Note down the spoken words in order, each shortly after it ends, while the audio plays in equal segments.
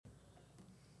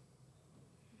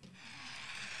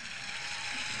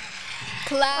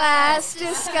Class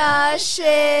discussion.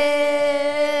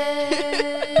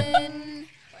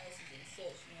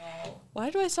 Why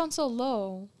do I sound so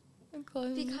low?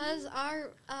 Because our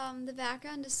the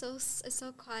background is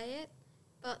so quiet,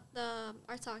 but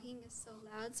our talking is so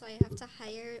loud. So I have to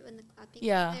higher it when the clapping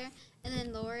Yeah. is there, and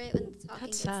then lower it when the talking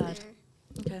That's is sad. there.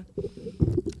 Okay.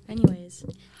 Anyways.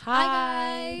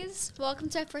 Hi guys, welcome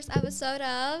to our first episode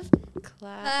of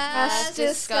Class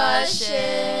discussion.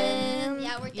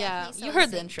 Yeah, we're Yeah, definitely so you heard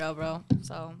the sick. intro, bro.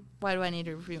 So why do I need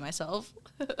to repeat myself?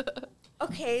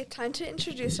 Okay, time to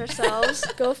introduce ourselves.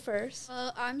 Go first.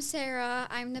 Well, I'm Sarah.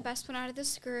 I'm the best one out of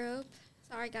this group.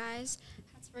 Sorry guys,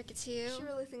 had to break it to you. She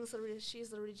really thinks she's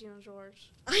the Regina George.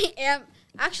 I am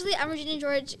actually. I'm Regina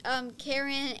George,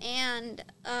 Karen, and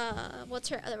what's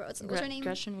her name?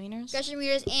 Gretchen Wieners? Gretchen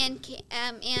Readers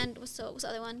and what's the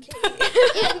other one?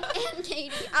 and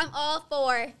Katie. I'm all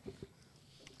four.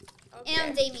 Okay. And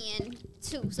I'm Damien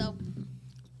too. So,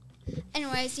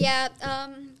 anyways, yeah,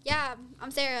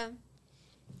 I'm Sarah.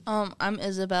 I'm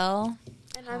Isabel.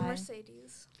 And I'm Hi.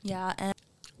 Mercedes. Yeah, and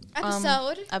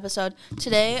Episode.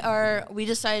 Today we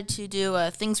decided to do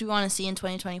things we want to see in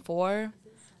 2024.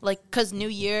 Like, cause new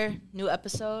year, new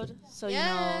episode. So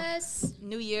Yes.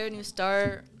 new year, new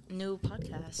start, new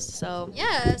podcast. So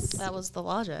Yes. that was the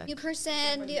logic. New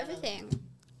person, do everything.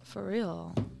 For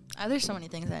real. There's so many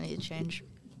things that I need to change.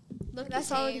 Look the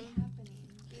That's already same.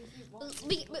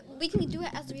 We can do it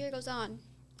as the year goes on.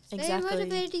 Stay Exactly.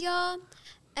 motivated, y'all.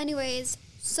 Anyways,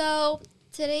 so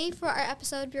today for our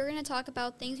episode, we're going to talk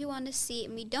about things we want to see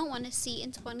and we don't want to see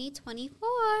in 2024.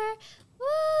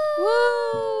 Woo!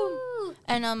 Woo!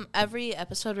 And every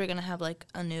episode we're gonna have like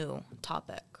a new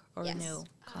topic or Yes. a new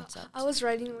concept. I was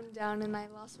writing one down and I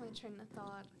lost my train of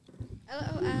thought.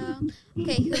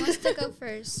 Okay, who wants to go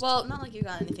first? Well, not like you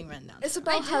got anything written down.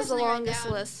 Isabel I has the definitely write longest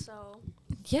down. list, so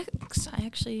Yeah, 'cause I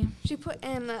actually. she put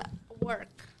in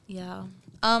work. Yeah.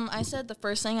 I said the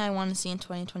first thing I want to see in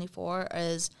 2024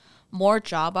 is more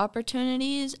job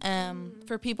opportunities.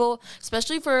 For people,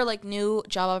 especially for like new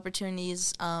job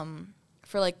opportunities.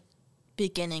 For like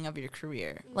beginning of your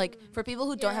career, like for people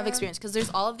who don't have Yeah. experience, because there's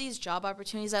all of these job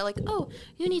opportunities that like, oh,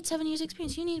 you need 7 years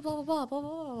experience, you need blah blah blah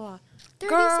blah blah blah.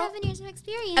 37 years of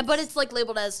experience. But it's like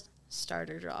labeled as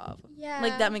starter job. yeah.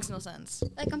 Like that makes no sense.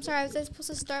 Like, I'm sorry, was I supposed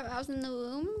to start when I was in the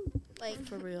womb? Like,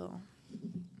 For real.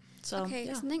 So okay,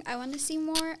 yeah. something I want to see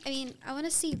more, I want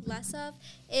to see less of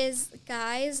is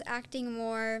guys acting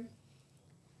more.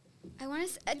 I want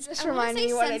to Just remind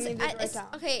me what I need to write down.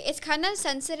 Okay, it's kind of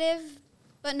sensitive,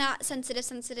 but not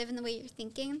sensitive in the way you're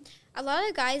thinking. A lot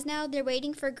of guys now, they're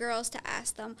waiting for girls to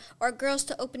ask them, or girls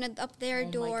to open up their Oh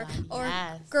my door, God, or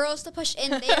yes. girls to push in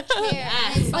their chair.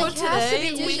 And it's Oh, like,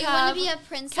 today do we you have- want to be a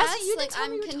princess? Cassie, you didn't Like, tell me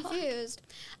I'm you were talking. confused.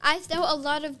 I know a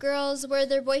lot of girls where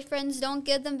their boyfriends don't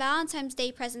give them Valentine's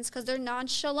Day presents because they're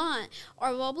nonchalant,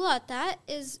 or blah, blah. That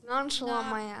is, Nonchalant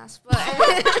Nah. my ass, but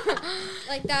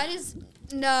like, that is,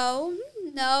 no.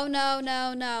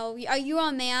 Are you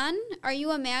a man? Are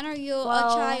you a man or are you Well,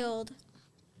 a child?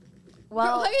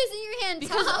 Well, Why is in your hand,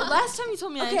 because Tom? last time you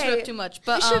told me I Okay, interrupt too much, we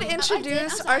but should I'm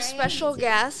introduce sorry, our I special didn't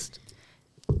guest.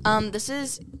 this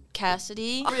is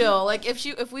Cassidy. Real, like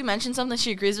if we mention something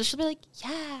she agrees with, she'll be like,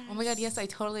 yeah. Oh my god, yes, I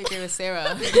totally agree with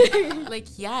Sarah. Like,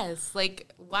 yes.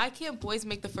 Like, why can't boys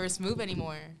make the first move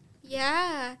anymore?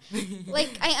 Yeah. Like,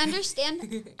 I understand,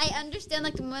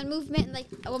 like, the woman movement, and, like,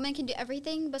 a woman can do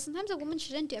everything, but sometimes a woman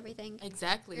shouldn't do everything.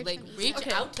 Exactly. Your Like, turn. reach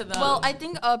Okay. out to them. Well, I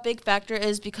think a big factor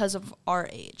is because of our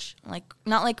age. Like,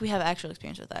 not like we have actual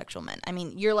experience with actual men. I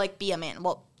mean, you're like, be a man.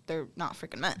 Well, they're not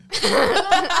freaking men.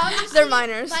 Obviously, They're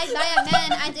minors. By a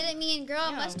man, I didn't mean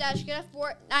girl mustache, get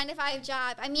a 9-to-5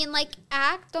 job. I mean, like,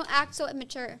 don't act so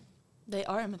immature. They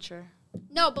are immature.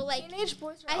 No, but, like, Teenage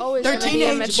boys I are always feel gonna like- be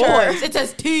teenage immature. boys. It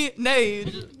says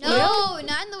teenage. no,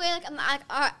 not in the way,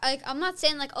 like, I'm not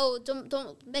saying, like, oh,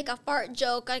 don't make a fart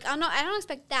joke. Like, I don't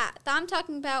expect that. But I'm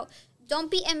talking about don't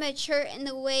be immature in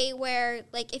the way where,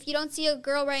 like, if you don't see a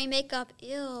girl wearing makeup,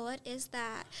 ew, what is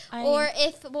that? Or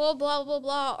if blah, blah, blah,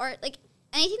 blah, or, like,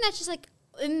 anything that's just, like,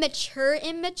 immature,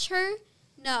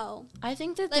 no. I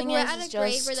think the Like, thing we're is at a just,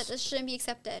 grade where that shouldn't be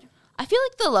accepted. I feel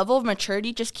like the level of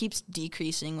maturity just keeps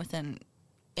decreasing within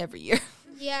every year.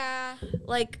 Yeah.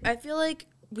 Like, I feel like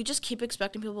we just keep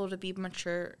expecting people to be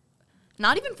mature,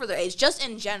 not even for their age, just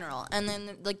in general, and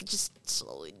then, like, just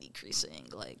slowly decreasing,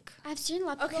 like. I've seen a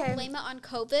lot of people Okay. blame it on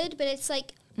COVID, but it's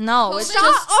like, No, it's Stop.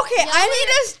 just. Okay, Yeah,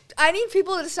 I need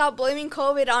people to stop blaming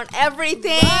COVID on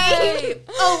everything. Right.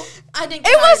 Oh, I think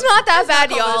It was not that It's not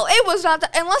bad, y'all. COVID. It was not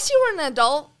that. Unless you were an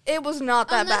adult, it was not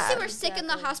that unless bad. you were sick in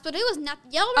the hospital, it was not.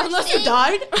 Y'all were Unless you staying-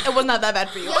 died, it was not that bad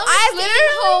for you. Y'all were I staying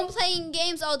literally- home playing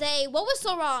games all day. What was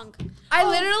so wrong? I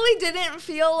literally didn't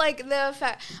feel like the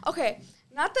effect. Okay,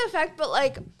 not the effect, but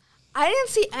like I didn't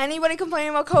see anybody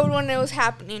complaining about COVID when it was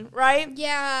happening, right?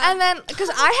 Yeah. And then, because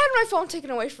I had my phone taken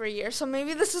away for a year, so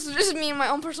maybe this is just me and my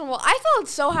own personal. I felt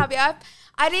so happy.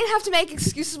 I didn't have to make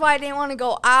excuses why I didn't want to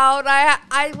go out.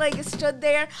 I like stood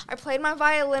there. I played my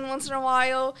violin once in a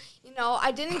while. You know,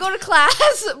 I didn't go to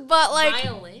class, but like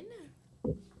Violin?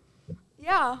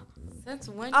 yeah. Since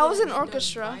when? I did was you in do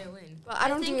orchestra. Violin? But I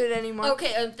don't do it anymore.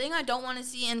 Okay, a thing I don't want to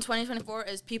see in 2024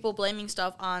 is people blaming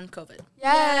stuff on COVID.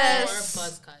 Yes. Or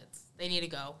buzz cuts. They need to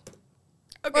go.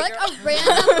 Or like a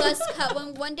random buzz cut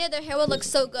when one day their hair would look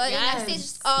so good and the next day it's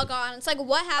just all gone. It's like,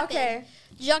 what happened? Okay.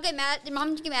 Did y'all get mad? Did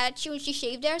mom get mad at you when she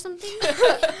shaved it or something?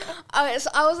 Okay,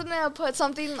 so I was gonna put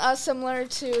something similar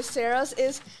to Sarah's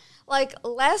is like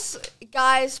less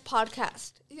guys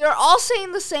podcast. You're all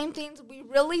saying the same things. We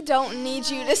really don't need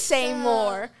you to say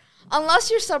more. Unless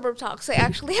you're suburb talks, they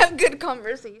actually have good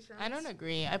conversations. I don't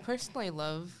agree. I personally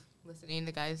love listening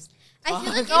to guys. I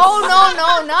feel like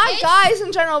No, not guys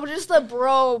in general, but just the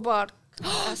bro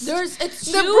podcast.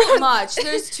 It's too much.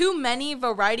 There's too many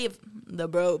variety of the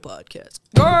bro podcast.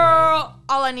 Girl,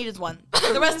 all I need is one.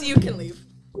 The rest of you can leave.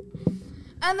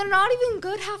 And they're not even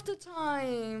good half the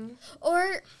time.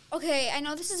 Or, okay, I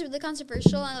know this is really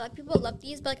controversial and a lot of people love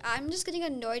these, but like I'm just getting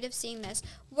annoyed of seeing this.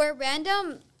 Where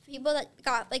random people that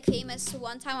got like famous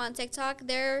one time on TikTok,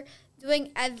 they're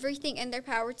doing everything in their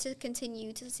power to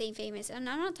continue to stay famous. And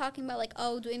I'm not talking about like,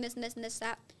 oh, doing this and this and this,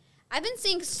 that. I've been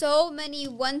seeing so many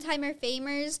one-timer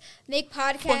famers make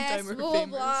podcasts, One-timer blah,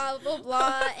 blah, blah,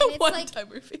 blah, and it's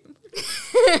One-timer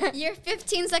like, your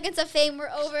 15 seconds of fame were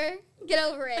over. Get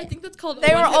over it. I think that's called.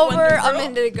 They a were one-hit over wonder, a girl.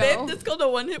 minute ago. Babe, that's called a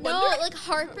one-hit no, wonder. like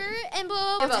Harper and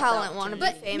blah, A blah, blah. talent want to be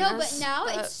But famous. no, but now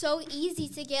it's so easy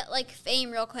to get like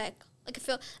fame real quick. Like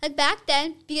like back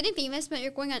then, getting famous meant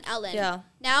you're going on Ellen. Yeah.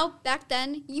 Now back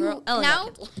then, you Girl, Ellen now.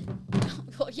 got canceled.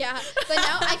 Well, yeah, but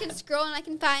now I can scroll and I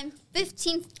can find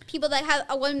 15 people that have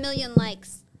 1 million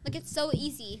likes. Like it's so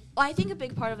easy. Well, I think a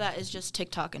big part of that is just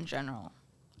TikTok in general.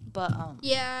 But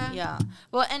Yeah. yeah.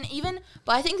 Well,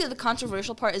 but I think that the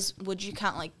controversial part is, would you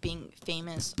count like being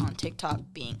famous on TikTok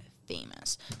being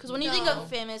famous? Because when you think No. of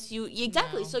famous, you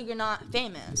exactly, No. so you're not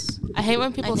famous. I hate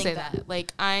when people think say that. that.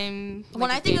 Like I'm. When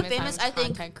like, I think of famous, I'm a I think-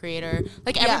 content creator.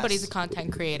 Like Yes. everybody's a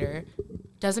content creator.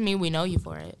 Doesn't mean we know you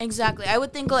for it. Exactly. I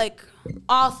would think like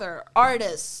author,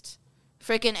 artist,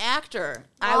 freaking actor.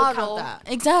 I would Model. count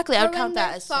that. Exactly. I Or would when count their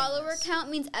that as follower famous. count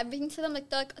means everything to them.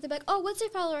 Like they're like, oh, what's your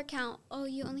follower count? Oh,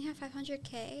 you only have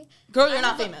 500K. Girl, you're I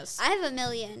not have famous. I have 1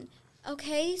 million.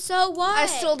 Okay, so what? I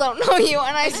still don't know you,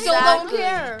 and I still don't Exactly.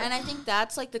 care. And I think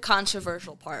that's like the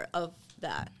controversial part of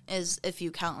that is if you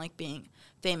count like being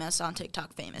famous on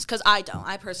TikTok famous. Because I don't.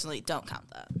 I personally don't count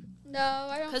that. No,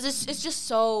 I don't. Because it's just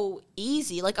so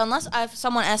easy. Like unless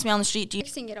someone asks me on the street, do you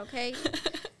Fixing it, okay?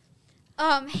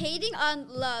 Hating on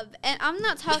love, and I'm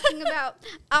not talking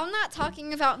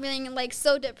about being like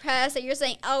so depressed that you're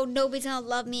saying, oh, nobody's gonna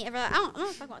love me ever. I'm not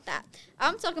talking about that.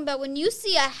 I'm talking about when you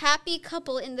see a happy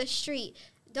couple in the street.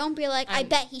 Don't be like, I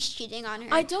bet he's cheating on her.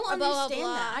 I don't or blah, blah, understand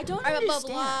blah, that. I don't or blah, blah,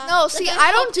 understand. blah. No, Like, see, I I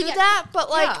hope don't you do get- that, but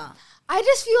like, Yeah. I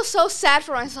just feel so sad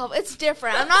for myself. It's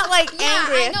different. I'm not like Yeah,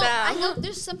 angry I at know. them. I know.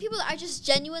 There's some people that are just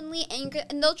genuinely angry,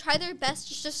 and they'll try their best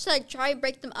just to like try and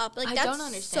break them up. Like I that's don't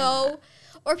understand so.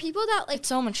 Or people that like It's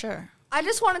so mature. I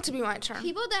just want it to be my turn.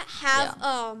 people that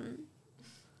have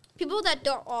people that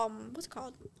don't what's it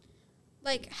called,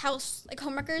 like house like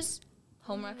homewreckers.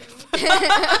 Homework.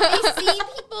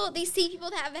 They see people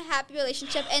that have a happy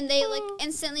relationship, and they like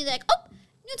instantly like, oh,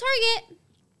 new target.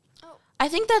 I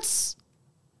think that's,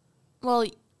 well,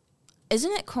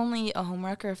 isn't it only a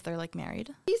homewrecker if they're like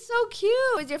married? Be so cute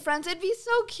with your friends. It'd be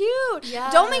so cute.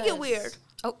 Don't make it Yes. weird.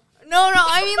 Oh. No.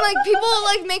 I mean, like people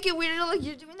like make it weird. Like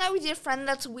you're doing that with your friend.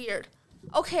 That's weird.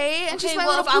 Okay, and she's my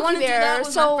well, little if I want want to do that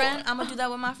with my friend, I'm gonna do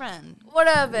that with my friend.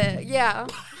 whatever. Yeah.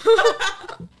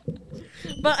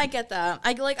 But I get that.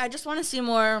 I just want to see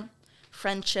more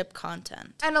friendship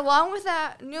content. And along with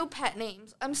that, new pet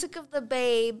names. I'm sick of the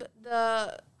babe.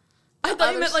 The I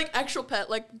thought you meant others- like actual pet,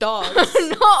 like dogs.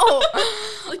 no,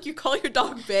 Like you call your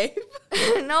dog babe.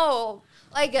 no,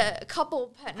 like a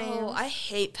couple pet names. Oh, I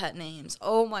hate pet names.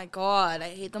 Oh my god, I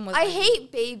hate them with. I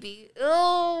hate baby.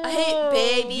 Oh, I hate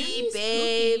baby, You're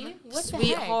babe, spooky. What the heck?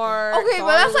 sweetheart. Okay, but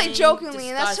that's like darling, jokingly,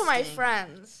 and that's to my disgusting.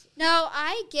 friends. No,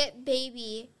 I get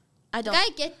baby. I don't. I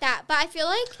get that, but I feel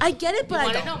like I get it, You but I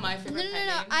want to don't. know my no, favorite no, pet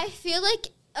no. name? I feel like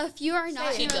if you are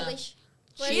not in a Chica. relationship,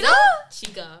 Cheetah?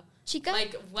 Chica. Chica.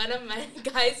 Like when a man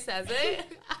guy says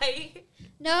it,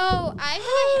 No,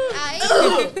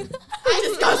 I feel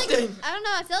Disgusting. like, I don't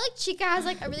know. I feel like Chica has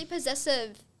like a really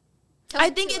possessive I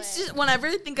think it's just whenever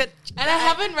I think of, And I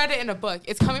haven't read it in a book.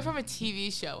 It's coming from a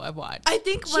TV show I watched. I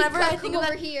think whenever I think of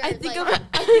over that, here, I think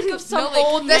like- of some No, like,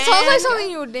 old That man. sounds like something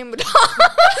you would name a dog.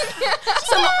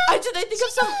 I think of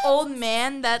some old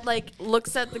man that like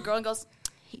looks at the girl and goes,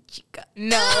 "Hey, chica."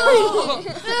 No.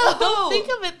 No. Don't think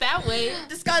of it that way.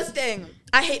 Disgusting.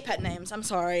 I hate pet names. I'm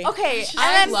sorry. Okay, I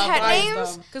and then love pet all of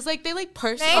names. them. Because, like, they, like,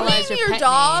 Naming personalize your your pet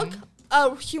dog name.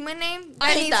 a human name I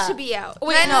that hate needs that. to be out.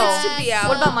 Wait, that no. needs to be out.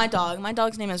 What about my dog? My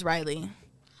dog's name is Riley.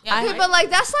 Yeah, Okay, right? but like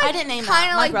that's I like didn't name that. kind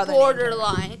of My like brother named it.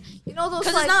 borderline. You know those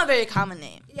Because like it's not a very common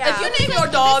name. Yeah. If you It's name like- your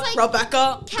dog it's like-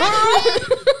 Rebecca,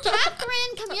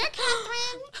 Catherine, come here,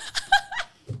 Catherine.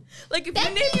 like if you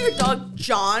name your dog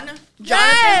John, Jonathan,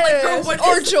 yes. like, what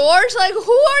or is- George, like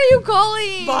who are you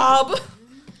calling? Bob.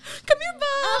 Come here, Bob.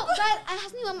 Oh, but I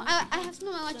have someone. I have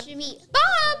someone I want you to meet.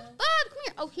 Bob,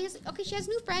 come here. Okay, she has a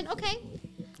new friend. Okay,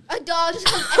 a dog just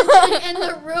comes entering in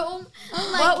the room.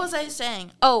 I'm like, What was I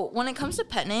saying? Oh, when it comes to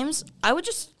pet names, I would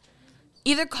just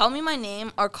either call me my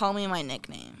name or call me my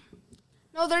nickname.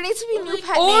 No, there needs to be new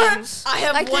pet Or names. I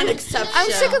have Like, one there- exception. I'm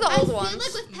sick of the I old feel ones.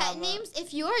 like with pet names,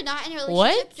 if you are not in a relationship,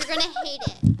 What? you're gonna hate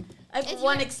it. I have if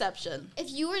one you're- exception. If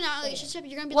you are not in a relationship,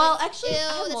 you're gonna be Well, like, actually, I ew,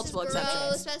 have this multiple is gross.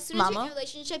 exceptions. But as soon as you're Mama? in a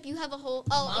relationship, you have a whole.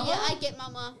 Oh, yeah, I get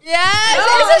mama. Yes, No,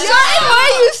 it's a yeah. certain way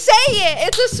you say it.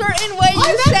 It's a certain way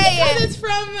you say it. It's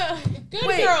from Good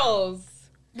Wait. Girls.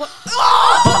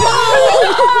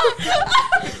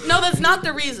 No, that's not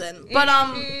the reason. But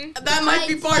that might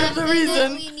be part of the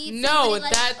reason. No,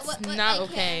 that's not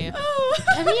okay.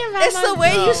 It's the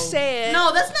way you say it.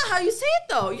 No, that's not how you say it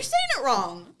though. You're saying it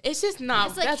wrong. It's just not.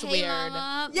 It's like, That's hey, weird.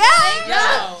 mama. Yeah.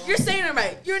 Yeah, No. you're saying it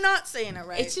right. You're not saying it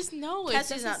right. It's just no. It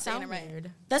Cassie's doesn't not saying sound it right.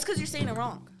 weird. That's because you're saying it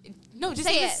wrong. No, just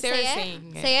Say because it. Sarah's Say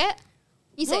saying it. it. Say it.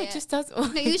 You No, say it it. just doesn't.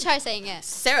 No, you try saying it.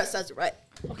 Sarah says it right.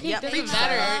 Okay, it preach, doesn't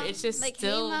matter. Sarah. It's just Like,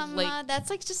 still hey, mama. like That's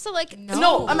like just so like.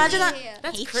 No, imagine that. Yeah.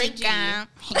 that's Hey, cringy. chica.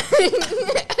 Like,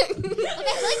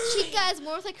 I feel like chica is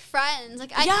more like friends.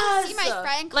 Like I can see my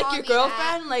friend call like your me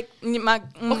girlfriend, like my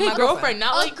Okay, my girlfriend,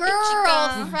 not that. like A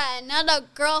girlfriend, not a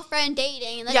girlfriend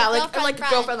dating. Like yeah, a like girlfriend,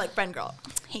 girlfriend, like friend girl.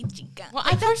 Hey, chica. Well,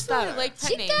 I personally better. like pet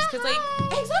Chica, names because like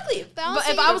hi. Exactly. But, I don't But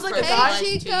say if I was like a hey, guy,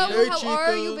 Chica, Hey, how are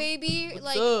Chica. you, baby?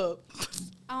 Like, up?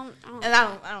 I don't. And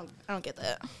I don't get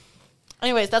that.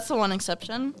 Anyways, that's the one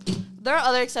exception. There are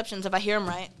other exceptions if I hear them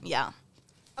right. Yeah,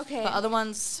 Okay. but other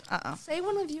ones, Say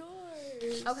one of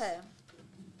yours. Okay.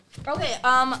 Okay.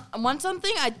 One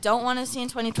something I don't want to see in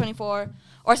 2024,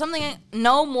 or something.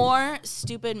 No more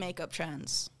stupid makeup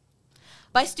trends.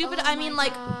 By stupid, Oh I mean my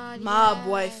like God, mob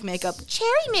wife yes. makeup, cherry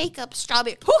makeup,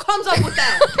 strawberry. Who comes up with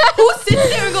that? Who sits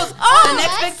there and goes, Oh, the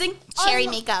next that's- big thing, cherry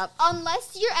um, makeup.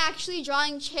 Unless you're actually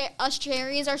drawing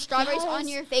cherries or strawberries on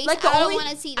your face, Like the I don't only, want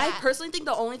to see I that. personally think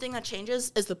the only thing that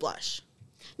changes is the blush.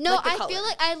 No, like the I color. feel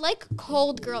like I like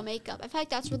cold girl makeup. I feel like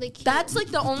that's really cute. That's like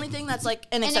the only thing that's like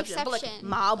an exception. But like exception.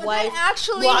 mob But wife, that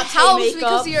actually latte helps makeup.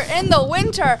 because you're in the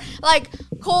winter. Like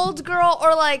cold girl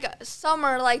or like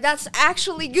summer, like that's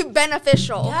actually good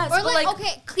beneficial. Yes, or but like,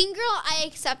 okay, clean girl, I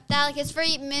accept that. Like it's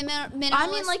very minimalist. I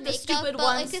mean, like, the makeup, stupid but,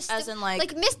 ones, the as in, like-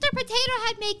 Mr. Potato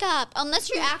Head makeup. Unless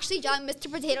you're actually drawing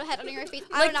Mr. Potato Head on your face,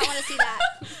 I do Like- not want to see that.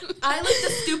 I like the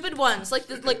stupid ones, like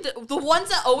the ones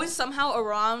that always somehow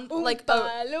around like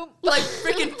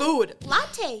freaking food.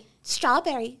 Latte,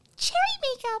 strawberry, cherry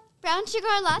makeup. Brown sugar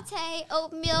latte,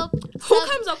 oat milk. Who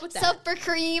comes up with that? Super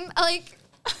cream. Like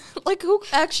Like who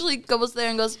actually goes there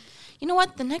and goes, you know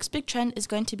what? The next big trend is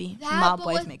going to be That, mob but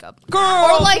wife with- makeup.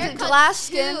 Or like haircuts glass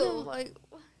skin. too. Like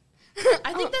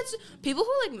I think that's people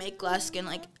who like make glass skin,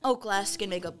 like glass skin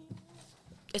makeup.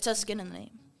 It says skin in the name.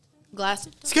 Glass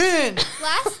skin.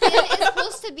 glass skin is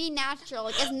supposed to be natural.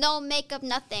 Like it's no makeup,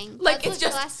 nothing. Like That's it's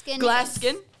what just glass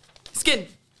skin. is. skin,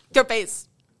 your face.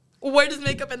 Where does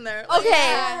makeup in there? okay,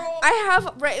 Yeah. I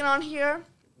have written on here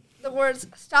the words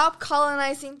 "Stop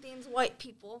colonizing things, white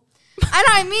people," and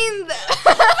I mean,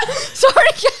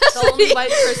 sorry, The only Cassidy. white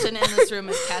person in this room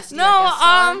is Cassie.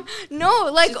 No,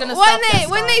 no, like She's gonna when stop that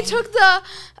they song. took the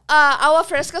agua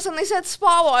frescas and they said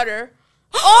spa water.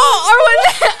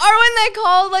 or when they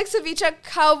called like ceviche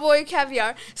cowboy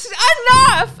caviar.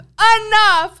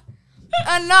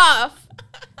 Enough.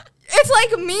 It's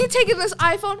like me taking this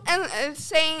iPhone and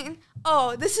saying,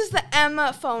 "Oh, this is the M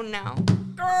phone now."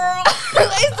 Girl,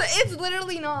 it's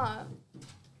literally not.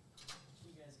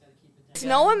 It's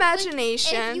no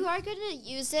imagination. If you are gonna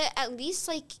use it, at least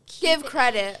like Give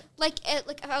credit. Like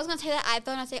if I was gonna take that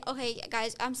iPhone, I'd say, okay,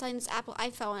 guys, I'm selling this Apple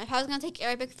iPhone. If I was gonna take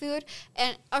Arabic food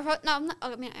I'm not.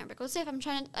 I mean Arabic. Let's say if I'm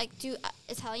trying to like do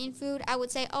Italian food, I would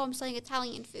say, oh, I'm selling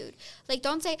Italian food. Like,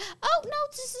 don't say, oh no,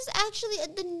 this is actually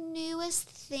the newest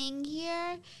thing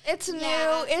here. It's new.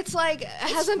 Yeah. It's like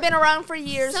hasn't been around for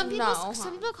years. Some people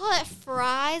call it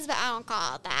fries, but I don't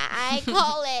call it that. I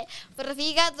call it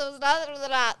frigatos.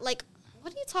 Like,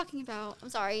 what are you talking about? I'm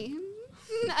sorry.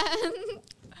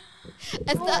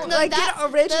 Get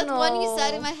original. The one you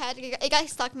said in my head, it got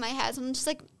stuck in my head, so I'm just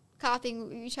like copying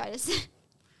what you try to say.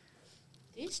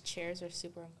 These chairs are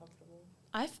super uncomfortable.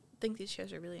 I think these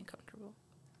chairs are really uncomfortable.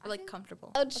 Or like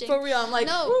comfortable. Oh, shit. For real, I'm like,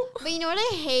 no, woo. but you know what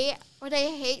I hate? What I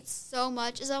hate so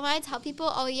much is that when I tell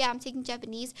people, oh yeah, I'm taking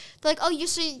Japanese, they're like, oh, you're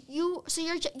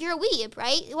a weeb,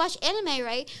 right? You watch anime,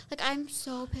 right? Like, I'm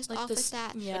so pissed Like off this-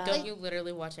 like that. yeah. But don't Like, you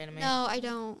literally watch anime? No, I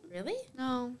don't. Really?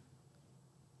 No.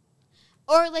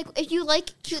 Or like if you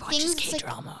like cute Watches things, it's like,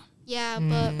 K-drama. yeah,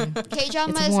 but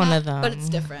K-drama It's is one not. of them. But it's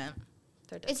different.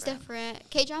 They're different. It's different.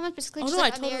 K-drama is basically Oh, just no,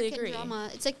 like I totally American agree. drama.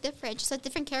 It's like different, just like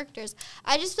different characters.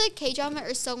 I just feel like K-drama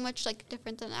are so much like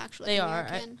different than actual They are.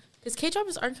 American. Because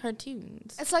K-dramas aren't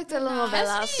cartoons. It's like the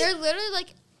telenovelas. They're literally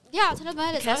like, yeah,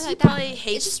 telenovelas. Cassie like probably that.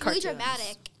 hates It's just cartoons. really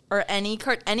dramatic. Or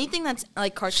anything that's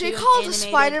like cartoon. She called animated,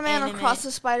 Spider-Man animated. Across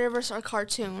the Spider-Verse a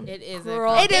cartoon. It is.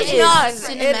 Girl, It is It not. is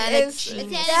It cinematic is. genius.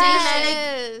 It's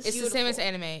Yes. It's the same as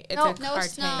anime. It's No, a no, it's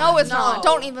cartoon. not. No, it's No. not.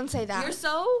 Don't even say that. You're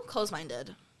so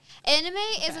close-minded. Anime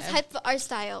is a Okay. type of art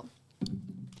style.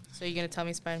 So you're gonna tell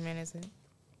me Spider-Man isn't?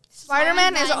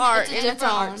 Spider-Man is Spider-Man art is a in its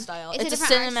Different own. art style. It's a It's a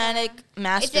different art cinematic style. It's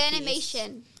masterpiece.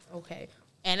 animation. Okay.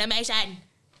 Animation.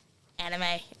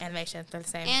 Animation. They're the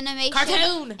same. Animation.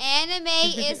 Cartoon. Anime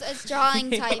is a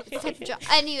drawing type. It's type of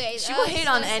anyways. She will hate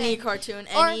on so any same. cartoon,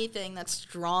 Or- anything that's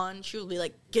drawn. She will be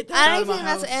like, get that out of my Anything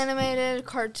that's house. animated,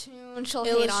 cartoon, she'll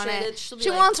hate on Illustrated, it. she'll be She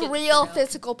like, wants "Get real that out."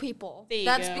 physical people. There you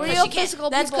That's go. because Real she can't. physical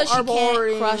That's people because are she can't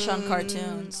boring. crush on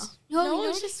cartoons. No, No, you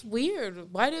it's just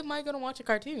weird. Why am I gonna watch a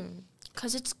cartoon?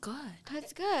 Because it's good.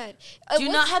 That's good. Do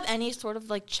you not have any sort of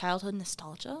like childhood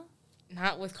nostalgia?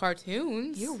 Not with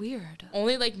cartoons. You're weird.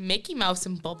 Only like Mickey Mouse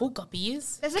and Bubble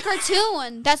Guppies. That's a cartoon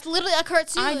one. That's literally a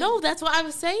cartoon. I know. That's what I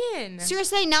was saying. So you're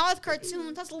saying now with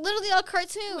cartoons, that's literally a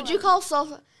cartoon. Would you call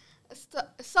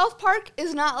South Park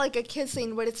is not like a kid's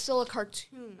thing, but it's still a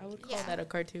cartoon. I would call Yeah. that a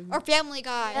cartoon. Or Family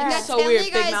Guy? Yeah. And That's so Family weird,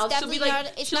 Big Guy is Mouth. She'll be definitely like-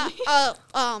 not. It's she'll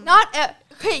not. be- Not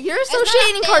okay. You're not a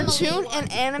associating family cartoon one.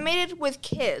 and animated with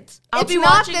kids. I'll It's be not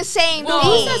watching- the same Well,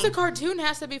 thing. who says a cartoon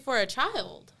has to be for a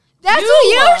child? That's You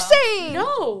what you're are. saying.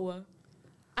 No.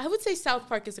 I would say South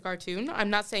Park is a cartoon. I'm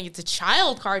not saying it's a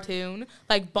child cartoon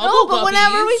like Bubble No, but Guppies.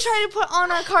 whenever we try to put on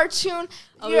a cartoon,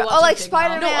 I'll be you're, watching like Big Mouth.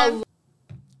 Spider-Man.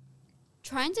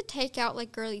 Trying to take out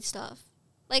like girly stuff,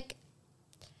 like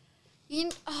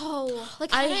how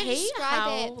I do hate describe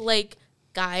how it? like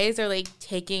guys are like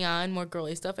taking on more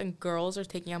girly stuff and girls are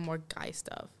taking on more guy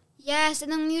stuff. Yes,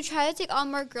 and then when you try to take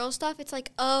on more girl stuff, it's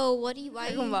like, oh, why are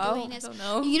you Wow. doing this? I don't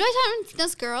know. You know what I'm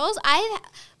those girls?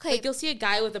 Like you'll see a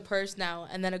guy with a purse now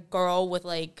and then a girl with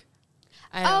like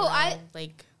I don't Oh, know,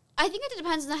 like I think it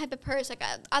depends on the type of purse. Like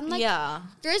I'm like, yeah.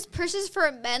 there's purses for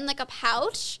men, like a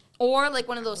pouch. Or like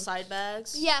one of those side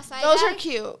bags. Yes, Those are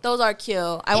cute. Those are cute.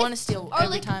 I If- want to steal or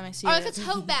every like- time I see Or it. like a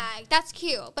tote bag. That's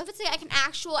cute. But if it's like an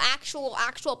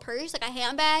actual purse, like a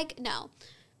handbag, no.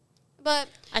 But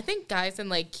I think guys in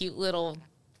like cute little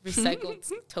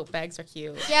recycled tote bags are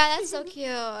cute. yeah, that's so cute.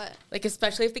 Like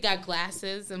especially if they got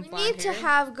glasses and We blonde need to hair.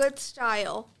 have good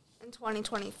style in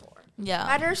 2024. yeah.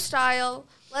 Better style.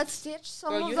 Let's ditch some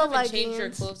Girl, of you the haven't changed your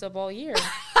leggings. clothes up all year.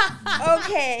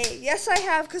 Okay, yes I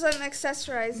have because I'm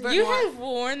accessorizing. You more. have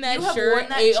worn that You have shirt worn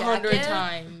that 800 jacket?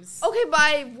 times. Okay, but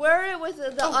I wear it with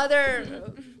the other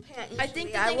pant. I think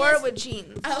usually. the I thing wear is- it with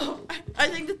jeans. Oh, I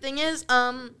think the thing is,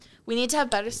 we need to have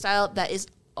better style that is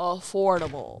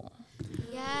affordable.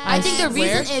 Yeah. I think the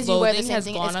swear reason is you wear the clothing same has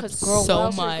thing gone is up 'cause, girl, so what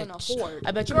else are you gonna much. afford?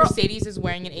 I bet you Girl- Mercedes is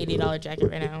wearing an $80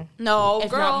 jacket right now. No, If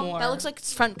girl, not more. that looks like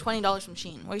it's from $20 from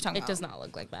Shein. What are you talking It about? does not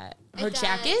look like that. It Her does.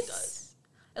 jackets?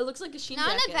 It looks like a Shein Not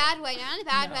jacket. in a bad way. Not in a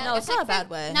bad No. way. No, Like, it's not a like, bad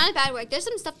way. Not in a bad way. There's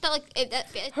some stuff that like it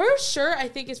Her shirt, I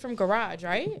think, is from Garage,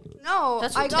 right? No,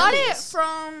 That's I from got it Tilly's.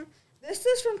 from. This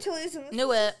is from Tilly's and this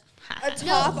Knew it. a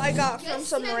top I got You from guys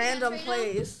some see my random pants right now?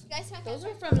 place. You guys see my Those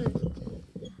pants? are from.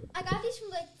 I got these from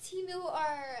like Temu or.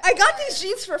 I got or- these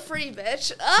jeans for free,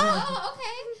 bitch. Oh,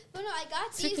 okay. But no, I got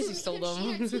It's these because from you sold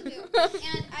either Shein or them.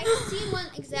 Temu. And I've seen one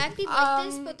exactly like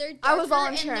this, but they're darker I was and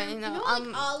volunteering. they're, No, you know,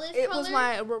 like olive it color? was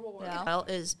my reward. Yeah. Style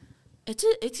is It's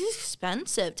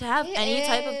expensive to have It any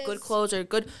type of good is. clothes or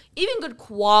even good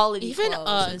quality Even clothes.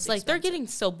 Uggs, is like they're expensive. getting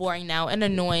so boring now and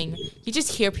annoying. You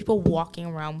just hear people walking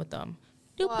around with them.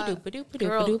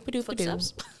 Girl,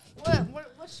 footsteps.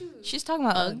 What shoes? She's talking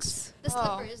about Uggs. The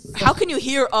Oh. slippers. How can you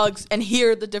hear Uggs and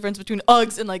hear the difference between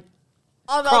Uggs and like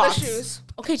All the Crocs. other shoes.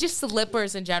 Okay, just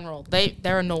slippers in general.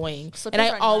 They're annoying. Slippers and I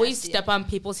are always nasty. step on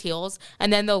people's heels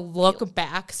and then they'll look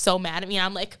back so mad at me and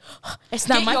I'm like, it's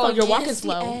not my fault, you're walking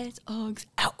slow. Uggs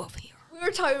out of here. We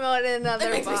were talking about it in another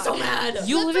That makes me so box. mad.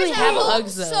 You literally Slippers have at home,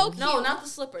 Uggs though. so cute. No, not the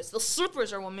slippers. The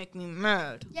slippers are what make me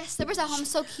mad. Yes, slippers at home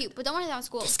so cute, but don't wear them at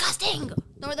school. Disgusting.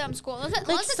 Don't wear them at school. Unless, Like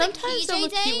unless it's like sometimes PJ they'll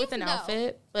look day, cute with an no.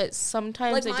 outfit, but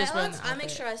sometimes Like they my just ruin Uggs, the I make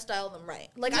outfit. sure I style them right.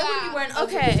 Like I Yeah. wouldn't be wearing Uggs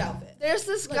with Okay, this outfit. there's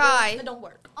this Like, guy that don't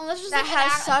work. Unless it's that like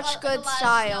has an such a good glass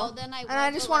style, snow, then I and wear I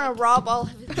it, just but, want to like, rob all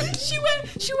of it.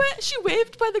 She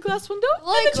waved by the glass window.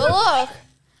 Like, look,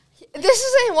 this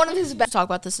isn't one of his best Talk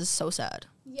about this is so sad.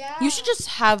 Yeah. You should just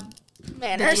have Oh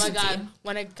manners. my god,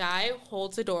 when a guy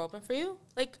holds the door open for you,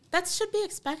 like that should be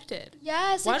expected.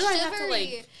 Yes. Why like do I have to, shivery.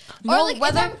 like- Or No, like if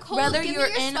whether I'm cold, whether give me you're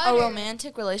your in sweater. a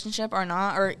romantic relationship or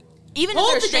not, or even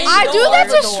Hold if the they're damn strangers, I do door. that hold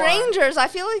to the door. strangers. I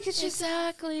feel like it's just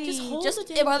Exactly. Just hold Just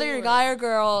the damn whether you're a door. guy or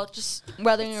girl, just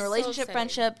whether you're in a It's so relationship, sad.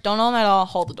 friendship, don't know them at all,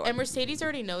 hold the door. And Mercedes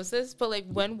already knows this, but like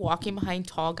when walking behind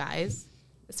tall guys,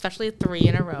 especially 3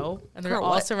 in a row, and they're Girl, all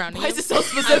what? surrounding Why you, is it so I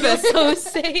specific? feel so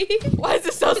safe. Why is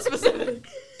this so specific?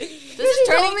 This She is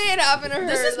told turning. me it happened to her.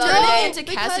 This is the other turning day. into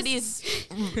because- Cassidy's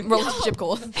relationship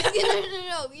goal.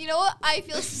 no. You know what? I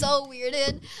feel so weird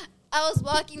in. I was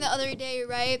walking the other day,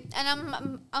 right?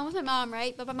 And I'm with my mom,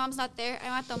 right? But my mom's not there.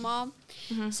 I'm at the mall.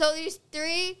 Mhm. So these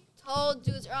 3 tall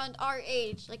dudes around our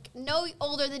age, like no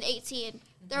older than 18.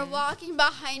 They're walking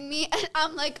behind me, and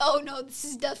I'm like, oh no, this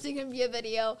is definitely gonna be a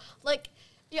video. Like,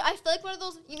 yeah, I feel like one of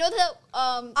those, you know that you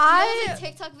know those, like,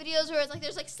 TikTok videos where it's like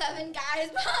there's like 7 guys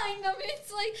behind them. It's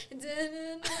like,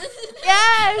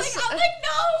 Yes. Like, I'm like,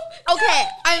 no. Okay, no,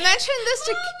 I mentioned this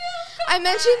to no, no, I come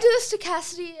mentioned back. this to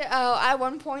Cassidy at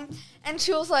one point, and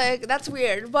she was like, "That's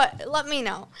weird," but let me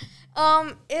know.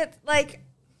 It like,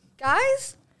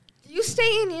 guys, you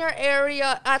stay in your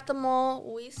area at the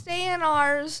mall. We stay in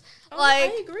ours. Oh,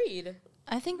 Like, I agreed.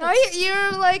 I think no, that's,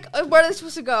 you're like, where are they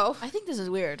supposed to go? I think this is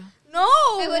weird. No.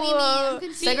 Wait, what do you mean? I'm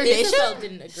confused. Segregation? Isabel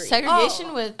didn't agree. Segregation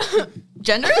Oh. with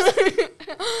genders?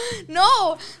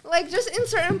 No, like just in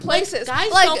certain places.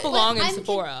 Guys like, don't belong in I'm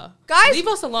Sephora. guys- Leave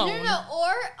us alone. No.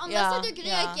 Or unless Yeah, like, they're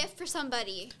getting yeah. a gift for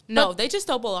somebody. No, they just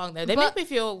don't belong there. They But- make me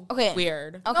feel okay.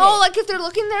 weird. Okay. No, like if they're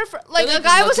looking there for like They're, a like,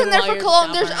 guy was in looking there while for you're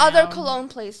cologne. There's shopping other around. cologne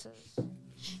places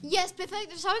Yes, but if like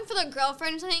they're shopping for their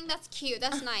girlfriend or something, that's cute.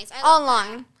 That's nice. I love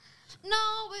online. No,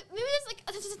 but maybe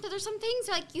there's some things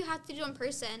like you have to do in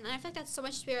person, and I feel like that's so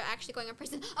much spirit actually going in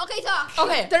person. Okay, talk.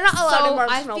 Okay. They're not allowed so in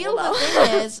Barnes I and Noble, feel the though.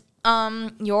 thing is,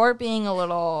 you're being a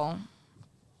little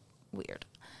weird.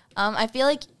 I feel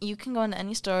like you can go into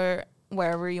any store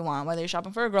wherever you want, whether you're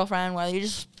shopping for a girlfriend, whether you're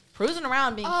just cruising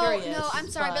around being Oh curious. no, I'm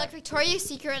sorry, but like Victoria's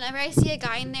Secret, whenever I see a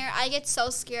guy in there, I get so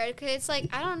scared because it's like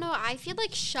I don't know, I feel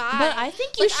like shy. But I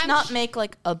think you Like, should I'm not sh- make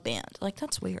like a band. Like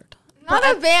that's weird. Not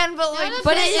But a band, but Not like. a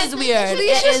But band, it is like, weird.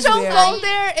 Please It just is don't weird. go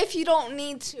there if you don't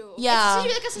need to. Yeah. It should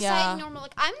be like a society yeah. normal.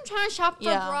 Like I'm trying to shop for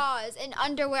Yeah. bras and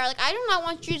underwear. Like I do not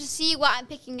want you to see what I'm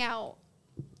picking out.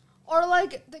 Or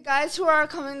like the guys who are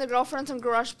coming to girlfriends and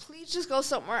garage, please just go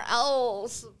somewhere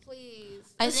else, please.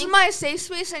 I This is think- my safe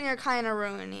space, and you're kind of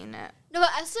ruining it. No, but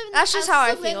I still That's just how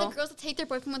I blame feel. the girls that take their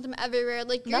boyfriend with them everywhere.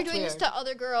 Like you're That's doing this weird. to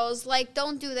other girls. Like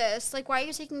don't do this. Like why are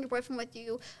you taking your boyfriend with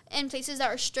you in places that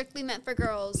are strictly meant for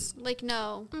girls? Like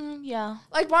no. Yeah.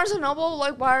 Like Barnes and Noble,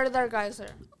 like why are there guys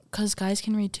there? Because guys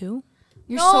can read too.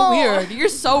 You're No. so weird. You're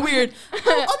so weird. Only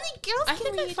girls I can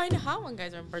think I read. find it hot when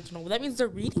guys are virginal. That means they're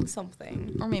reading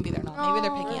something. Or maybe they're not. Maybe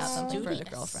they're picking out Oh. something for their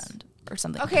Studious. girlfriend or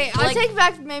something. Okay, But, I like, take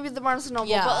back maybe the Barnes and Noble,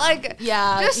 Yeah. but like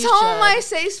Yeah. just you some of should. my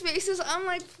safe spaces, I'm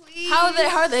like, please. How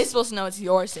are they supposed to know it's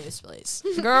your safe place?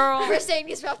 Girl.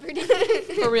 Mercedes property.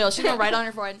 For real. She's going to write on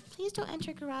your forehead, please don't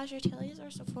enter garage or Tilly's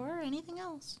or Sephora or anything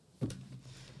else.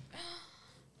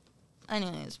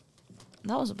 Anyways,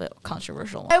 that was a bit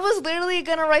controversial. I was literally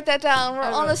gonna write that down. We're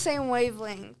I on will. the same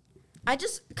wavelength. I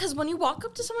just, because when you walk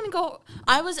up to someone and go,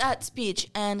 I was at speech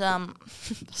and,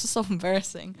 this is so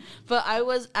embarrassing, but I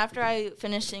was, after I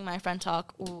finished seeing my friend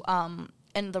talk,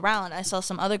 in the round, I saw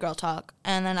some other girl talk,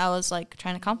 and then I was, like,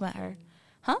 trying to compliment her.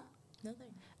 Huh? Nothing.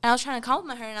 And I was trying to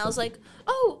compliment her, and I was like,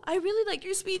 oh, I really liked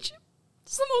your speech.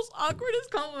 It's the most awkwardest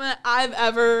compliment I've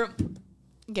ever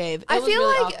Gabe. It I was feel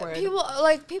really like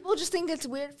awkward. people just think it's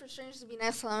weird for strangers to be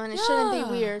nice to them, and it shouldn't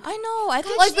be weird. I know. I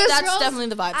think Like, this that's girls- definitely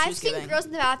the vibe she I've was seen giving. girls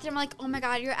in the bathroom like, oh my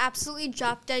god, you're absolutely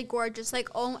drop dead gorgeous. Like,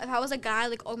 oh, if I was a guy,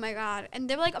 like, oh my god, and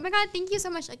they're like, oh my god, thank you so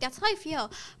much. Like, that's how I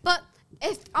feel. But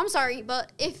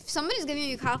if somebody's giving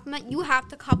you a compliment, you have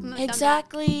to compliment them back.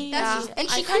 Exactly. That's Yeah. just- And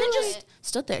I she kind of feel just it.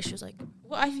 stood there. She was like,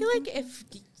 Well, I feel like if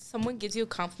someone gives you a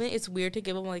compliment, it's weird to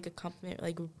give them like a compliment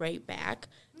like right back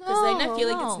because then I feel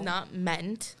like No. it's not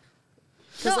meant.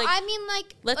 No, Like, I mean,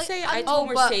 like, let's like, say I'm- I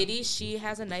told Oh, but- Mercedes she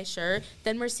has a nice shirt,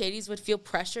 then Mercedes would feel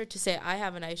pressure to say I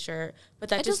have a nice shirt, but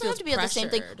that it just doesn't have feels to be the same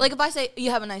thing. pressured. Like if I say you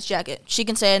have a nice jacket, she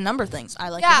can say a number of things. I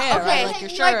like Yeah, your hair. okay. I like your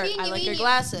Like, shirt. being I you, like being your you.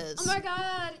 glasses. Oh my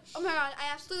god, I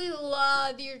absolutely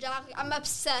love your jacket. I'm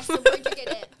obsessed. So where'd you get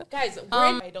it? Guys,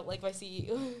 I don't like if I see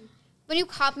you. When you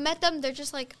compliment them, they're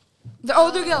just like, Oh,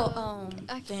 there you go. Oh,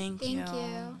 thank you.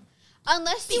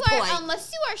 Unless you Be are, polite.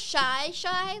 unless you are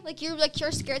shy, like you're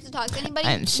scared to talk to anybody.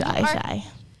 I'm you shy. are-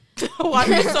 Why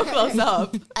are you so close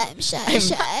up? I'm shy.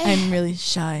 I'm really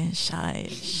shy. I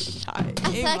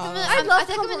feel like I I'm love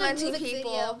in a complimenting music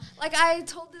people. video. Like I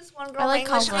told this one girl I like in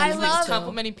English, I complimenting love. people.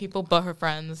 Complimenting people but her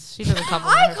friends. She doesn't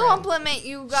compliment I her friends. compliment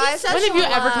you guys. said When have That's you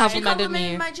a ever lie. complimented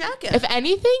me? my jacket. If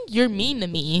anything, you're mean to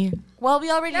me. Well,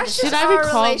 we already That's discussed. just I our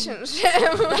recall-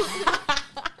 relationship.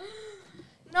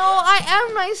 No, I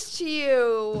am nice to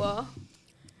you.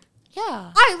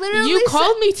 Yeah. I literally You said-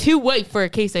 called me too white for a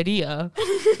quesadilla.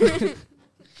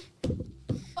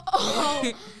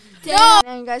 No,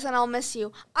 and guys, and I'll miss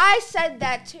you. I said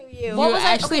that to you. What You was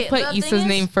I- actually okay, put the Issa's thing is-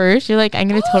 name first. You're like, I'm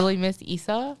gonna totally miss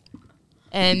Issa,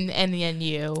 and then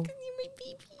you.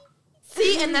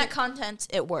 See, in that content,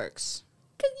 it works.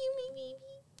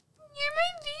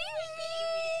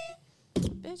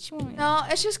 Bitch, you want me- No,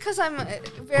 it's just because I'm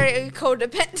very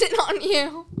codependent on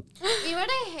you. You know what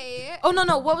I hate? Oh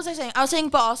no. What was I saying? I was saying,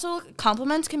 but also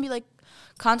compliments can be like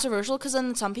controversial because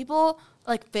then some people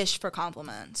like fish for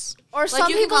compliments. Or Like, some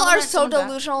you can people are compliment so someone back.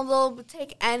 delusional they'll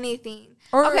take anything.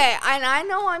 Or- Okay, and I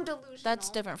know I'm delusional. That's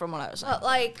different from what I was saying. But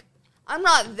like, I'm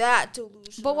not that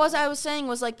delusional. But what I was saying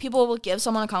was like people will give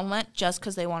someone a compliment just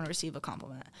because they want to receive a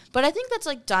compliment. But I think that's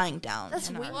like dying down. That's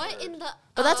in our- weird. What in the?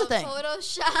 But that's a thing.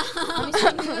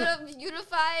 Photoshop.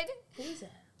 Unified.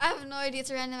 I have no idea. It's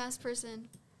a random ass person.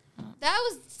 That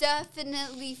was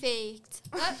definitely faked.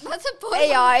 That's a post.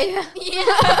 AI.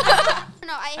 Yeah.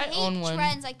 No, I own hate one.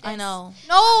 trends like this. I know.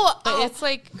 No. But it's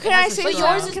like. it Can I has a say But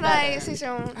style. yours something? is Can I better. say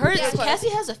something? Hers, Yeah. Cassie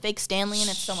has a fake Stanley and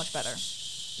it's so much better.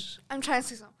 I'm trying to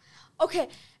say something. Okay,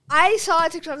 I saw a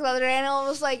TikTok the other day and I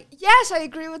was like, yes, I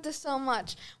agree with this so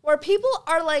much. Where people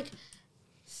are like,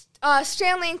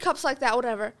 Stanley and cups like that,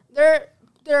 whatever.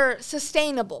 They're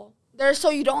sustainable. They're so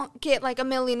you don't get like a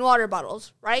million water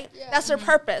bottles, right? Yeah. That's their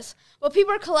purpose. But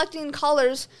people are collecting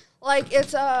colors like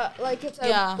it's a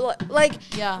Yeah. like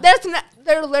Yeah.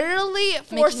 they're literally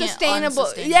for Making it sustainable.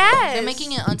 unsustainable. Yes, They're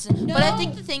making it unsustainable. But I No.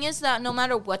 think the thing is that no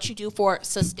matter what you do for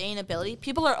sustainability,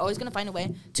 people are always going to find a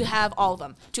way to have all of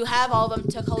them, to collect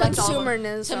all of them,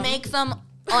 Consumerism. to make them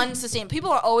unsustainable.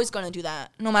 People are always going to do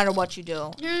that no matter what you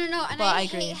do. No. And But I I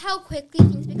agree. hate how quickly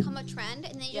things become a trend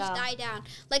and they Yeah. just die down.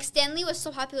 Like Stanley was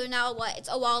so popular now. What? It's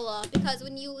Awala because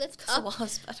when you lift So up. well,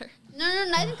 it's better. No,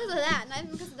 not even because of that. Not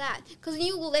even because of that. Because when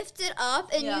you lift it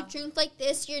up and Yeah. you drink like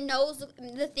this, your nose,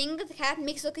 the thing that the cap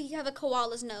makes look like you have a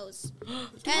koala's nose.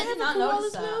 I did not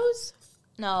notice that.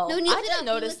 No, No, when you I lift it didn't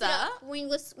up, notice you lift it that. up, when you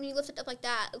lift it up like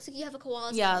that, it looks like you have a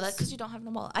koala's Yeah, nose. that's because you don't have no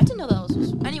wallet. I didn't know that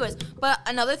was. Anyways, but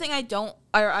another thing I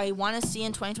want to see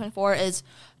in 2024 is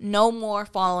no more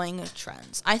following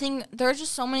trends. I think there are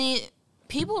just so many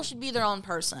people should be their own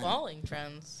person. Following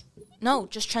trends. No,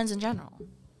 just trends in general.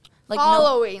 Like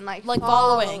following, like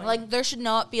following. Like there should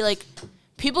not be like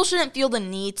people shouldn't feel the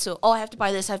need to I have to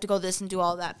buy this, I have to go this and do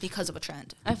all that because of a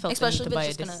trend. I felt Especially the need if to buy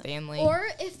it's a just Stanley. Or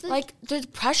if the Like the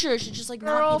pressure should just like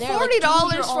Girl, not be there. Like, do your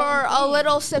 $40 own for a thing.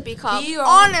 little sippy cup. Be your own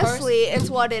Honestly, it's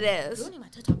what it is. Ruining my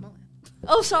TikTok moment.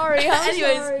 Oh, sorry. I'm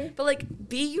Anyways, sorry. but like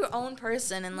be your own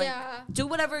person and like Yeah. do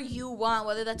whatever you want,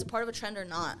 whether that's a part of a trend or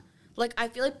not. Like I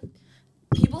feel like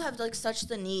people have like such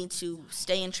the need to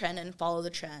stay in trend and follow the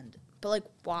trend. But like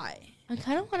why? I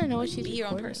kind of want to know what she's Be your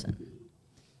own recording. person.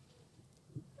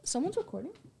 Someone's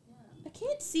recording? I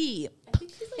can't see.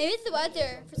 maybe it's the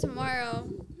weather for tomorrow.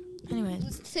 Anyways.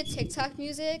 Listen to TikTok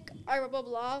music or blah blah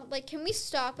blah. Like, can we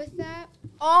stop with that?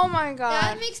 Oh my god.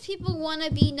 That makes people want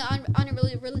to be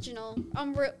unoriginal.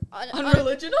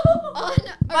 Unreligious? When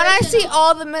I see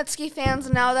all the Mitski fans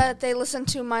now that they listen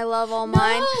to My Love All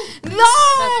Mine. No!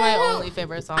 That's my only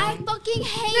favorite song. I fucking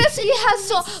hate Mitski has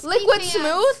so Mitski Liquid fans.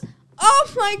 Smooth.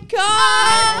 Oh my god.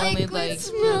 I only Liquid like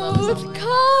My Love Is All Smooth, Mine.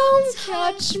 come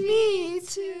touch me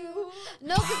too.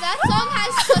 No, because that song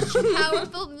has such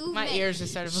powerful movement. My ears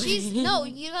just started bleeding. She's no,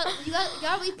 you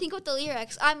gotta really think with the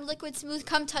lyrics. I'm liquid smooth,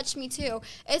 come touch me too.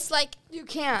 It's like You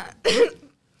can't.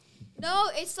 no,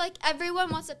 it's like everyone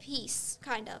wants a piece,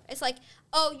 kind of. It's like,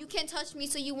 oh, you can't touch me,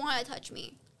 so you want to touch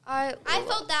me. I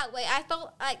felt that way. I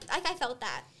felt like I felt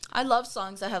that. I love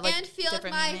songs that have like And feel like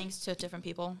different my- meanings to different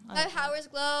people. I My love that. powers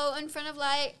glow in front of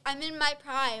light. I'm in my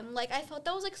prime. Like I felt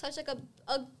that was like such like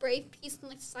a brave piece in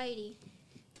like society.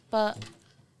 But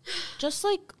just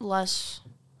like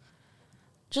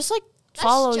That's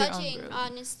follow your own judging, group.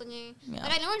 honestly. Yeah.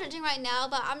 Like I know we're judging right now,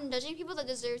 but I'm judging people that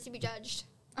deserve to be judged.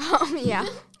 Yeah.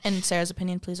 In Sarah's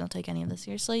opinion, please don't take any of this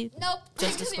seriously. Nope.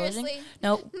 Just disclosing. Seriously.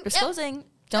 No, disclosing.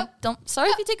 Don't. Sorry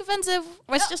if you take offensive.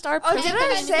 It's just our Oh, opinion. did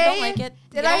I If you say- don't like it?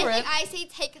 did get I- over it. Anything I say,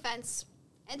 take offense.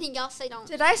 Anything y'all say, don't.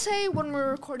 Did I say when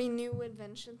we're recording new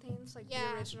invention things like Yeah.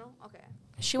 the original? Okay.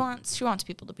 She wants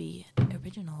people to be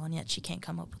original, and yet she can't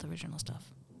come up with original stuff.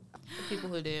 People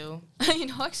who do. You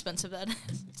know how expensive that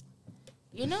is.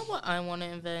 You know what I want to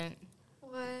invent?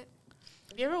 What?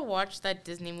 Have you ever watched that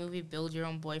Disney movie, Build Your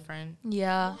Own Boyfriend?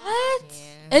 Yeah. What?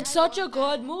 Yeah. It's such a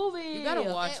good movie. You gotta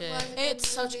watch It it. was a good It's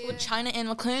such movie. with China and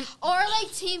McClane. Or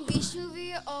like Teen Beach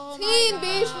Movie. Oh Teen my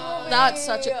Beach God. Movie. That's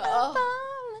such a. Oh.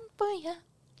 Falling for ya.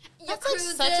 You're That's like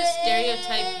such a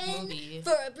stereotype cruising movie.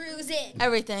 For a bruising.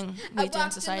 Everything I we do in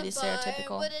walked society is the bar,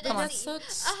 stereotypical. what did Come I on. see?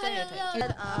 Such I had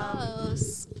stereotype. a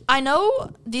house. I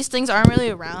know these things aren't really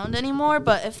around anymore,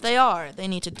 but if they are, they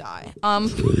need to die.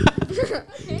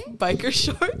 Biker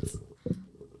shorts.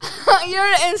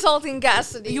 You're insulting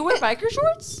Cassidy. You wear biker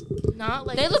shorts? Not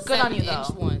like They the look good on you, 7-inch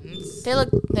though. ones. They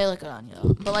look good on you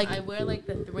though. But like, I wear like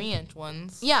the 3-inch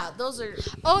ones. yeah, those are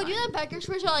Oh, you know biker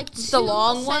shorts are like The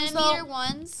long ones, though? 2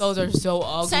 ones? Those are so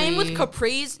ugly. same with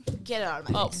capris. Get it out of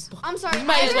my Oh, face. I'm sorry. You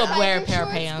might I as wear well wear a biker pair of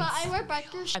shorts, pants. But I wear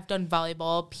biker shorts. I've done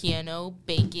volleyball, piano,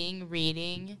 baking,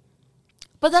 reading.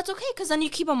 But that's okay, because then you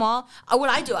keep them all. What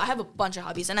I do, I have a bunch of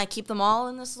hobbies, and I keep them all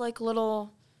in this like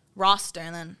little roster,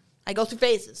 and then I go through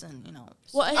phases, and you know.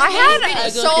 Well, I I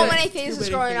had go so through many too phases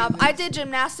many growing up. phases. I did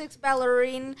gymnastics,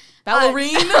 ballerine.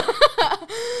 Ballerine?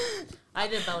 I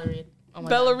did ballerina. Oh my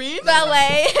Ballerine?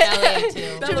 Ballet. Ballet,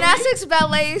 too. Gymnastics,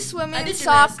 ballet, I swimming, did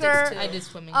soccer. gymnastics, God. I did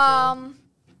swimming too.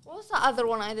 What was the other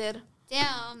one I did?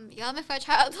 Damn, y'all make my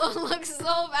childhood look so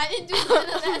bad. I didn't do none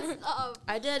of that stuff.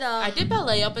 I did. I did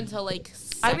ballet up until like.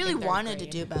 I really second, third wanted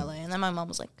grade. to do ballet, and then my mom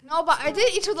was like, No, but I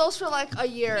did each of those for like a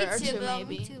year Me or too, two, boo.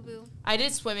 maybe. Me too, boo. I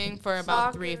did swimming for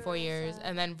about Soccer, 3 or 4 years, so-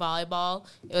 and then volleyball.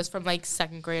 It was from like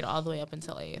 2nd grade all the way up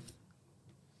until 8th.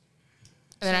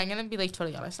 And then I'm gonna be like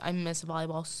totally honest. I miss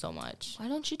volleyball so much "Why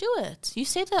don't you do it? You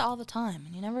say that all the time,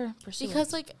 and you never pursue because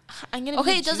it." like I'm gonna.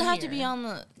 Okay, be a it doesn't have to be junior. on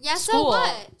the Yeah, so school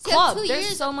what? You have club. 2 There's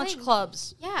years so of much playing.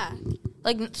 clubs. Yeah.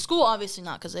 Like school, obviously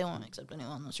not, because they won't accept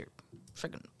anyone unless you're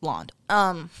freaking blonde.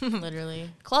 Literally.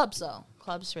 Clubs though,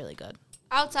 clubs really good.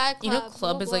 Outside club. You know,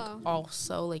 club blah, is like blah.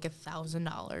 also like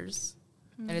 $1,000,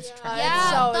 and it's Yeah. trash.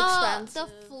 Yeah. so the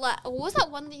expensive. what was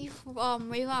that one that you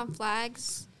wave on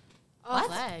flags?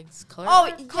 Flags, color. Oh,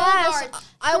 guard? yes. guards.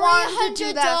 I wanted to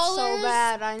do that so $300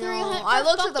 bad. I know. $300 I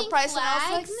looked at the fucking price and I was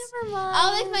like, flags? never mind.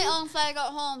 I'll make my own flag at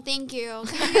home. Thank you.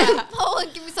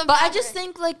 Give me some. But I just fabric.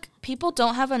 think like people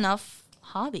don't have enough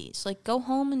hobbies. Like go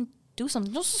home and do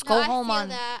something. Don't just No, go I home feel on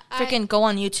that. freaking go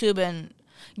on YouTube and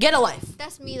get a life.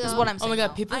 That's me though. Is what I'm Oh saying. my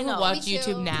god, though. people I who know. watch Me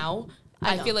too. YouTube now,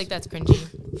 I I feel don't. like that's cringy.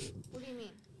 What do you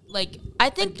mean? Like I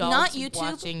think adults not YouTube.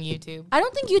 watching YouTube. I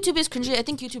don't think YouTube is cringy. I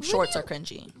think YouTube shorts are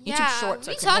cringy. Yeah, YouTube shorts are what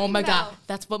are you cringy. talking Oh my god, about?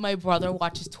 that's what my brother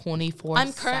watches 24/7.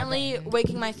 I'm currently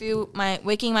waking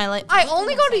my life. I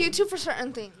only go to YouTube for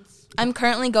certain things. I'm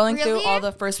currently going through Really? all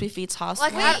the First We Feeds house.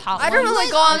 Like, hot I don't ones really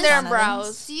go on there on and Evans.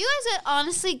 browse. Do you guys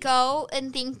honestly go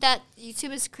and think that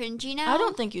YouTube is cringy now? I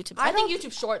don't think YouTube. I think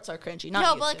YouTube shorts are cringy. Not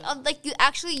No, YouTube. but like you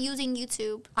actually using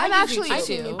YouTube. I'm I use actually YouTube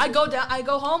using too. YouTube. I go down. I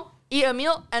go home, eat a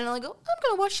meal, and then I go. I'm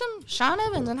gonna watch some Sean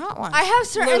Evans and Hot Ones. I have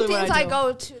certain Literally what things I I do.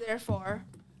 go to there for.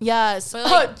 Yes. But,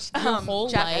 like, your Um, whole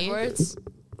Jack life- Edwards.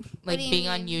 like do you being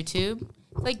on mean? YouTube,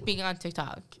 like being on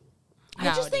TikTok. I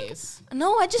just think- Nowadays,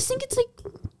 No, I just think it's like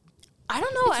I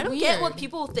don't know. It's I don't get what weird.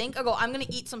 people think. I go. I'm gonna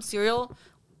eat some cereal.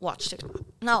 Watch TikTok.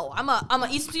 No, I'm a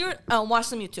eat some cereal and watch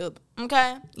some YouTube.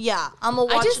 Okay. Yeah, I'm gonna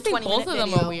watch I just a think 20-minute both of them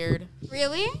video. are weird.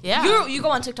 Really? Yeah, You go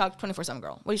on TikTok 24/7,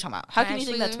 girl. What are you talking about? How can you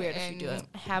think that's weird if you do it?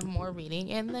 Have more reading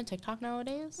in than TikTok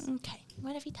nowadays. Okay.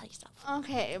 What if you tell yourself?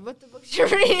 Okay, but the books you're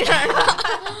reading are not.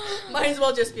 Might as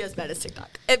well just be as bad as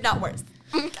TikTok, if not worse.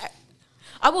 Okay.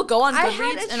 I will go on I had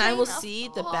Goodreads a and I will train of see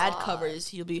the bad thought.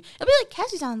 covers. It'll be like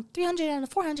Cassie's on 300 and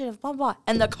 400 of blah blah, blah.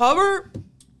 And the cover,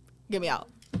 get me out.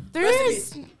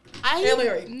 There's, Hail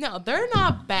Mary. no, they're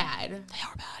not bad. They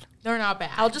are bad. They're not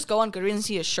bad. I'll just go on Goodreads and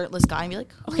see a shirtless guy and be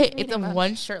like, okay, it's a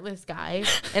one shirtless guy,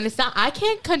 and it's not. I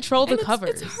can't control the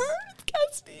covers. It's her,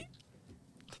 it's Cassie.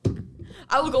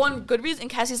 I will go on Goodreads and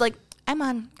Cassie's like, I'm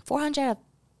on 400 of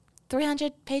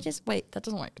 300 pages. Wait, that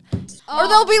doesn't work. Or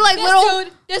they'll be like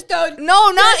This dude.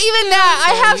 No, not even that.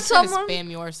 I have We try to someone.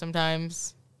 spam yours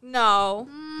sometimes. No.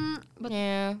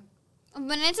 Yeah.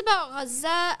 When it's about Gaza,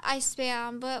 I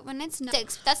spam, but when it's not,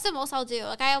 6, that's the most I'll do.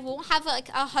 Like, I won't have, like,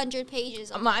 100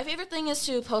 pages. My favorite thing is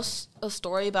to post a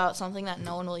story about something that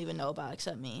no one will even know about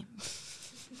except me.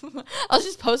 I'll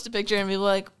just post a picture and be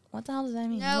like, what the hell does that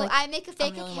mean? No, Like, I make a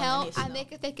fake the only one that account. needs to I know.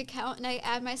 make a fake account, and I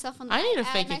add myself on. I need a add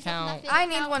fake myself on that account. fake I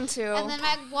need account, one too. And then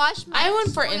I watch my I have one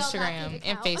for story on that Instagram fake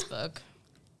and account. Facebook.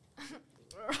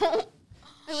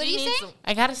 Wait, what do you say?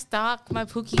 I gotta stalk my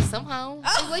Pookie somehow.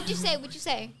 Wait, what'd you say? What'd you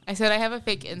say? I said I have a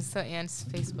fake Insta and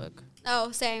Facebook.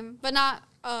 Oh, same, but not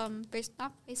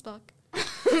not Facebook.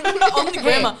 Only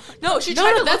grandma. No, she No,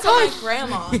 tried no, to that's look up fine. my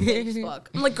grandma on Facebook.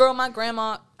 I'm like, girl, my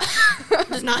grandma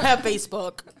does not have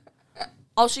Facebook.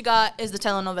 All she got is the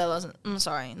telenovelas. I'm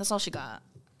sorry, that's all she got.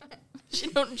 She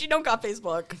don't got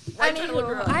Facebook. I tried to look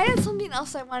her up. had something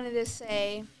else I wanted to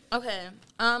say. Okay.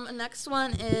 Next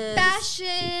one is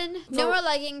Fashion. No more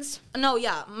leggings. No,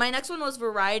 yeah. My next one was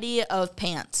variety of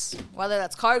pants. Whether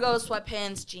that's cargo,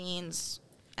 sweatpants, jeans,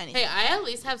 anything. Hey, I at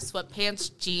least have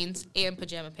sweatpants, jeans, and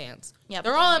pajama pants. Yeah,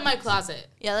 They're all in my closet.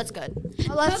 Yeah, that's good.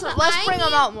 Well, let's but let's I bring them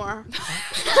need- out more.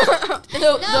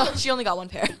 No, she only got one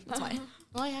pair. That's why.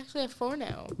 Well, I actually have 4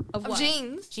 now. Of Of what?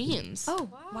 jeans. Jeans. Oh,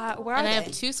 where are and I they?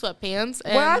 have 2 sweatpants.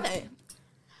 And Where are they?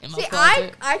 In my See,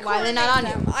 closet. I Why are they not on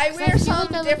coordinate you? them. I I wear feel some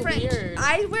like I look different. weird.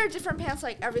 I wear different pants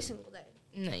like every single day.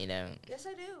 No, you don't. Yes,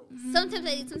 I do. Sometimes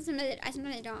I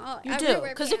sometimes I don't. You I do. wear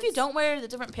Because if you pants. don't wear the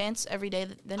different pants every day,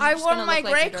 then you're I just wore gonna my look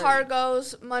like gray you're dirty.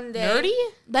 cargos Monday. Nerdy?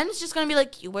 Then it's just gonna be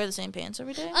like you wear the same pants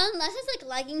every day. Unless it's like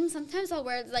leggings, sometimes I'll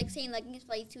wear like same leggings for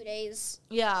like 2 days.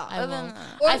 Yeah, I other than won't.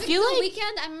 that. Or I if feel it's the like-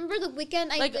 weekend. I remember the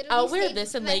weekend. I Like, literally I'll wear stayed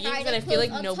this in my leggings, Friday and I feel like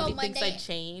clothes until nobody thinks I Monday.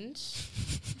 changed.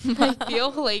 I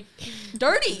feel like...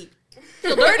 dirty.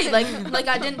 Feel dirty, like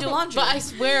I didn't do laundry. But I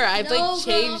swear, I've No, like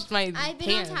changed girl, my I've been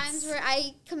pants. on times where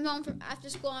I come home from after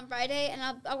school on Friday and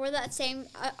I'll wear that same.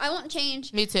 I won't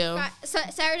change. Me too.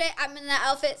 Saturday I'm in that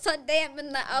outfit. Sunday I'm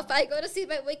in that outfit. I go to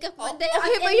sleep. I wake up Monday. Okay,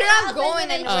 I'm but in you're that not outfit, going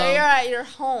and I anywhere. Oh. You're at your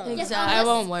home. Yes, Exactly. I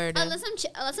won't wear it. Unless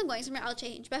I'm going somewhere, I'll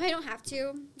change. But if I don't have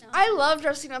to, no. I love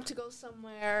dressing up to go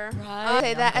somewhere. Right. I'll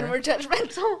say that, and Younger. we're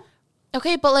judgmental.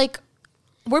 Okay, but like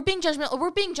we're being judgmental. We're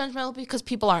being judgmental because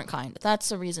people aren't kind.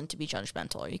 That's a reason to be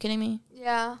judgmental. Are you kidding me?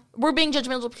 Yeah. We're being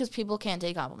judgmental because people can't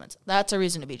take compliments. That's a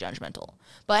reason to be judgmental.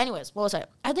 But anyways, what was I?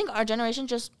 I think our generation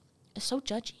just is so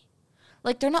judgy.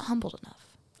 Like they're not humbled enough.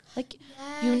 Like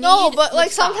you need No, but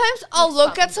like stop. sometimes I'll Like,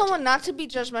 look stop at someone not to be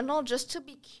judgmental, just to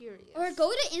be curious. Or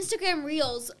go to Instagram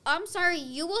Reels. I'm sorry,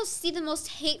 you will see the most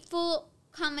hateful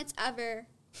comments ever.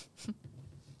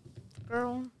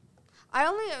 Girl.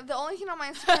 The only thing on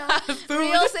my Instagram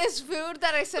reels is food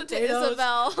that I sent to Potatoes.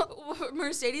 Isabel.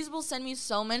 Mercedes will send me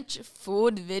so much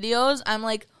food videos. I'm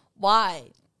like, why?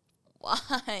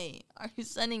 Why are you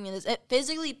sending me this? It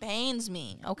physically pains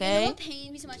me, You know okay? what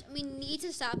pains me so much? We need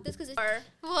to stop this because it's Or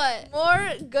what? more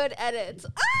good edits.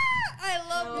 I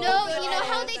love No, good you know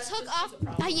how they edits. took off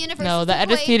a university. No, the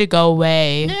edits away- need to go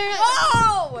away. No.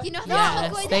 Oh! You know how they Yes,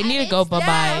 took away they the need to edits? go bye-bye.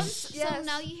 Yes. So Yes.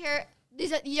 now you hear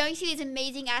these. You know, you see these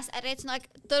amazing ass edits, and like,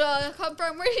 da come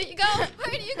from where did you go?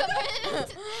 Where did you go?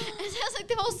 It sounds like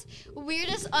the most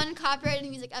weirdest uncopyrighted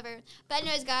music ever. But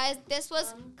anyways, guys, this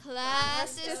was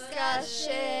class discussion.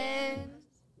 Discussion.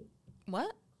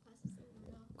 What?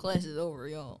 Class is over,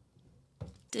 y'all.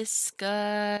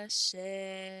 Discussion.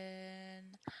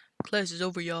 Class is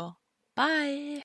over, y'all. Bye.